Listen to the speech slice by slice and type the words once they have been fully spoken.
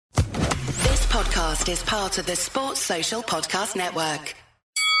podcast is part of the Sports Social Podcast Network.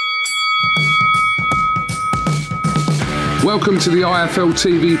 Welcome to the IFL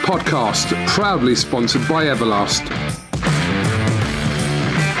TV podcast, proudly sponsored by Everlast.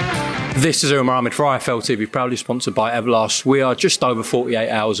 This is Umar Ahmed for IFL TV, proudly sponsored by Everlast. We are just over 48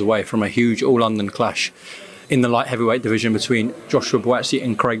 hours away from a huge all-London clash in the light heavyweight division between Joshua Buatsi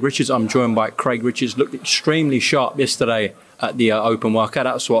and Craig Richards. I'm joined by Craig Richards. Looked extremely sharp yesterday at the open workout.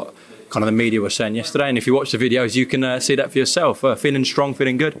 That's what kind of the media was saying yesterday. And if you watch the videos, you can see that for yourself. Feeling strong,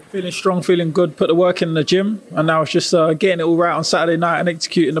 feeling good? Feeling strong, feeling good. Put the work in the gym. And now it's just getting it all right on Saturday night and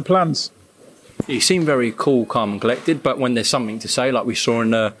executing the plans. You seem very cool, calm and collected. But when there's something to say, like we saw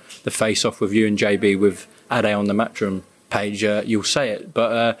in the face-off with you and JB with Ade on the Matchroom page, you'll say it.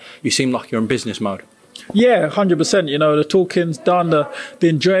 But you seem like you're in business mode. Yeah, 100%. You know, the talking's done, the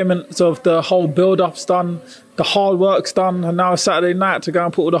enjoyment of the whole build-up's done, the hard work's done, and now it's Saturday night to go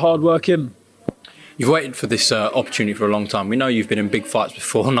and put all the hard work in. You've waited for this opportunity for a long time. We know you've been in big fights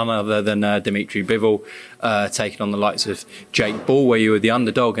before, none other than Dimitri Bivol, taking on the likes of Jake Paul, where you were the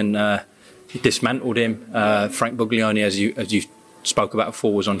underdog and you dismantled him. Frank Buglioni, as you spoke about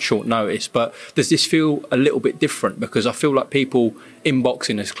before, was on short notice. But does this feel a little bit different? Because I feel like people in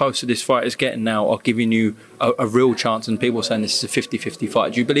boxing, as close to this fight is getting now, are giving you a real chance, and people are saying this is a 50-50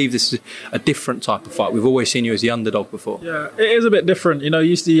 fight. Do you believe this is a different type of fight? We've always seen you as the underdog before. Yeah, it is a bit different. You know,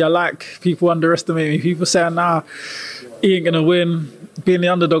 usually I like people underestimate me. People saying, nah, he ain't going to win, being the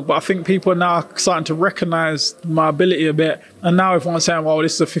underdog. But I think people are now starting to recognise my ability a bit. And now everyone's saying, well,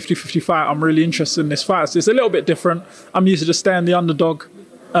 this is a 50-50 fight. I'm really interested in this fight. So it's a little bit different. I'm used to just staying the underdog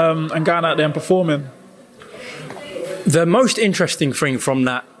and going out there and performing. The most interesting thing from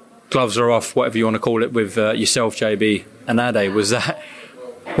that gloves are off, whatever you want to call it, with yourself, JB, and Ade, was that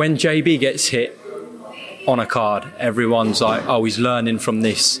when JB gets hit on a card, everyone's like, oh, he's learning from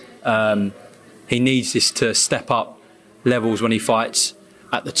this. He needs this to step up levels when he fights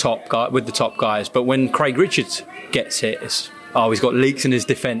at the top guy, with the top guys. But when Craig Richards gets hit, it's, oh, he's got leaks in his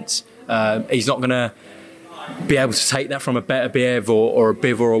defence. He's not going to be able to take that from a Better Biev or a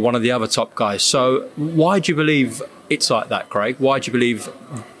Biv or one of the other top guys. So why do you believe it's like that, Craig? Why do you believe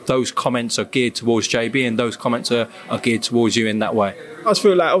those comments are geared towards JB and those comments are geared towards you in that way? I just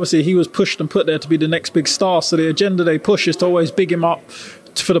feel like obviously he was pushed and put there to be the next big star. So the agenda they push is to always big him up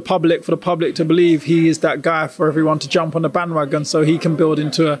for the public to believe he is that guy for everyone to jump on the bandwagon so he can build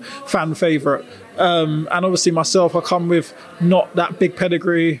into a fan favourite. And obviously myself, I come with not that big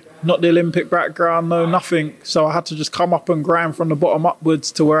pedigree, not the Olympic background, no nothing. So I had to just come up and grind from the bottom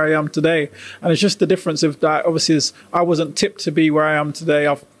upwards to where I am today. And it's just the difference of that. Obviously, is I wasn't tipped to be where I am today.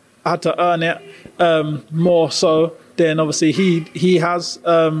 I had to earn it more so than obviously he has.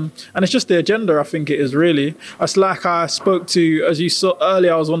 And it's just the agenda, I think it is really. It's like I spoke to, as you saw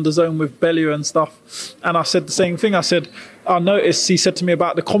earlier, I was on the zone with Bellew and stuff. And I said the same thing. I said, I noticed, he said to me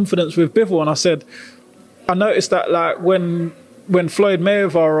about the confidence with Bivol. And I said, I noticed that like when Floyd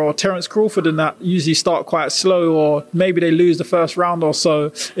Mayweather or Terence Crawford and that usually start quite slow, or maybe they lose the first round or so,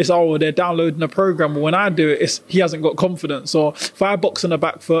 it's, oh, they're downloading a program. But when I do it, it's he hasn't got confidence. Or if I box on the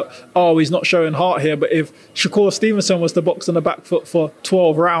back foot, oh, he's not showing heart here. But if Shakur Stevenson was to box on the back foot for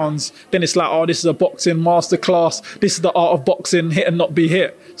 12 rounds, then it's like, oh, this is a boxing masterclass. This is the art of boxing, hit and not be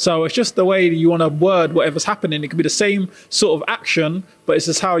hit. So it's just the way you want to word whatever's happening. It could be the same sort of action, but it's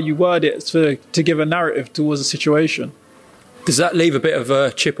just how you word it to give a narrative towards a situation. Does that leave a bit of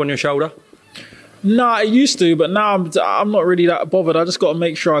a chip on your shoulder? No, it used to, but now I'm not really that bothered. I just got to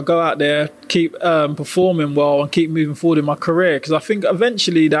make sure I go out there, keep performing well and keep moving forward in my career. Because I think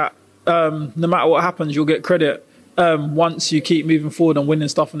eventually that no matter what happens, you'll get credit once you keep moving forward and winning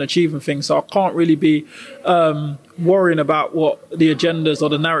stuff and achieving things. So I can't really be worrying about what the agendas or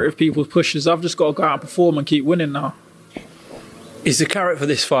the narrative people pushes. I've just got to go out and perform and keep winning now. Is the carrot for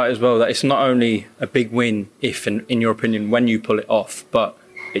this fight as well that it's not only a big win if, in your opinion, when you pull it off, but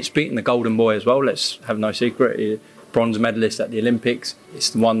it's beating the golden boy as well? Let's have no secret. Bronze medalist at the Olympics.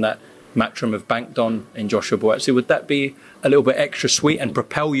 It's the one that Matchroom have banked on in Joshua Buatsi. Would that be a little bit extra sweet and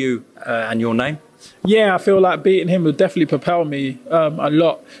propel you and your name? Yeah, I feel like beating him would definitely propel me a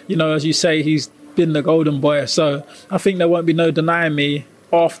lot. You know, as you say, he's been the golden boy. So I think there won't be no denying me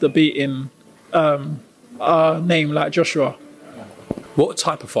after beating a name like Joshua. What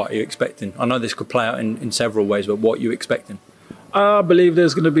type of fight are you expecting? I know this could play out in several ways, but what are you expecting? I believe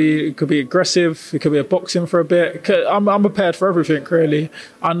there's going to be, it could be aggressive, it could be a boxing for a bit. I'm prepared for everything, really.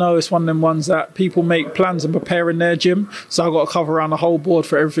 I know it's one of them ones that people make plans and prepare in their gym, so I've got to cover around the whole board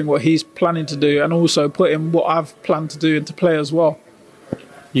for everything what he's planning to do, and also put in what I've planned to do into play as well.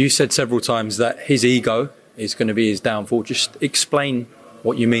 You said several times that his ego is going to be his downfall. Just explain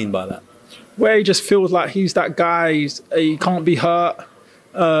what you mean by that. where he just feels like he's that guy. He can't be hurt.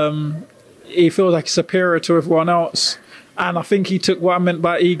 He feels like he's superior to everyone else. And I think he took what I meant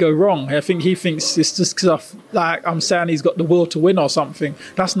by ego wrong. I think he thinks it's just because I'm saying he's got the will to win or something.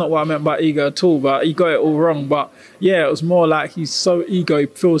 That's not what I meant by ego at all, but he got it all wrong. But yeah, it was more like he's so ego, he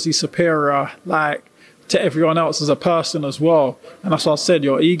feels he's superior, like, to everyone else as a person as well. And that's what I said,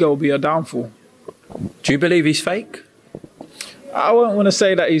 your ego will be a downfall. Do you believe he's fake? I won't want to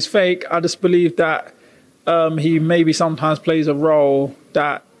say that he's fake. I just believe that he maybe sometimes plays a role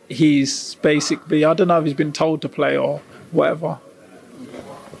that he's basically, I don't know if he's been told to play or whatever.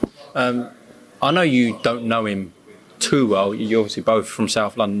 I know you don't know him too well. You're obviously both from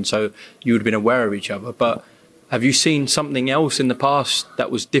South London, so you would have been aware of each other. But have you seen something else in the past that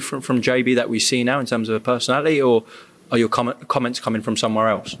was different from JB that we see now in terms of a personality, or are your comments coming from somewhere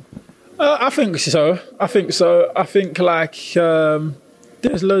else? I think so. I think like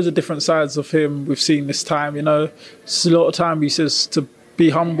there's loads of different sides of him we've seen this time. You know, it's a lot of time he says to be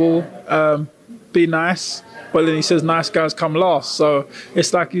humble, be nice. But then he says nice guys come last. So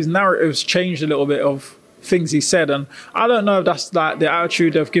it's like his narrative's changed a little bit of things he said. And I don't know if that's like the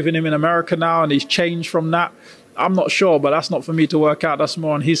attitude they've given him in America now and he's changed from that. I'm not sure, but that's not for me to work out. That's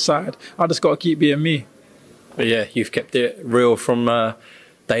more on his side. I just got to keep being me. But yeah, you've kept it real from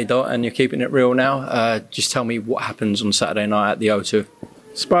day dot and you're keeping it real now. Just tell me what happens on Saturday night at the O2.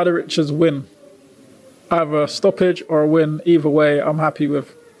 Spider Richards win. Either a stoppage or a win. Either way, I'm happy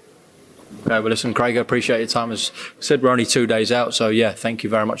with. Okay, well, listen, Craig, I appreciate your time. As I said, we're only 2 days out, so yeah, thank you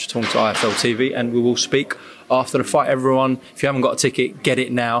very much for talking to IFL TV, and we will speak after the fight. Everyone, if you haven't got a ticket, get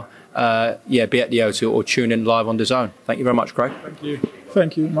it now. Be at the O2 or tune in live on DAZN. Thank you very much, Craig.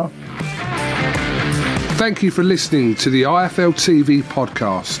 Thank you, Mark. Thank you for listening to the IFL TV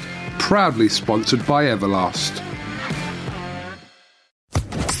podcast, proudly sponsored by Everlast.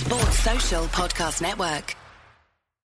 Sports Social Podcast Network.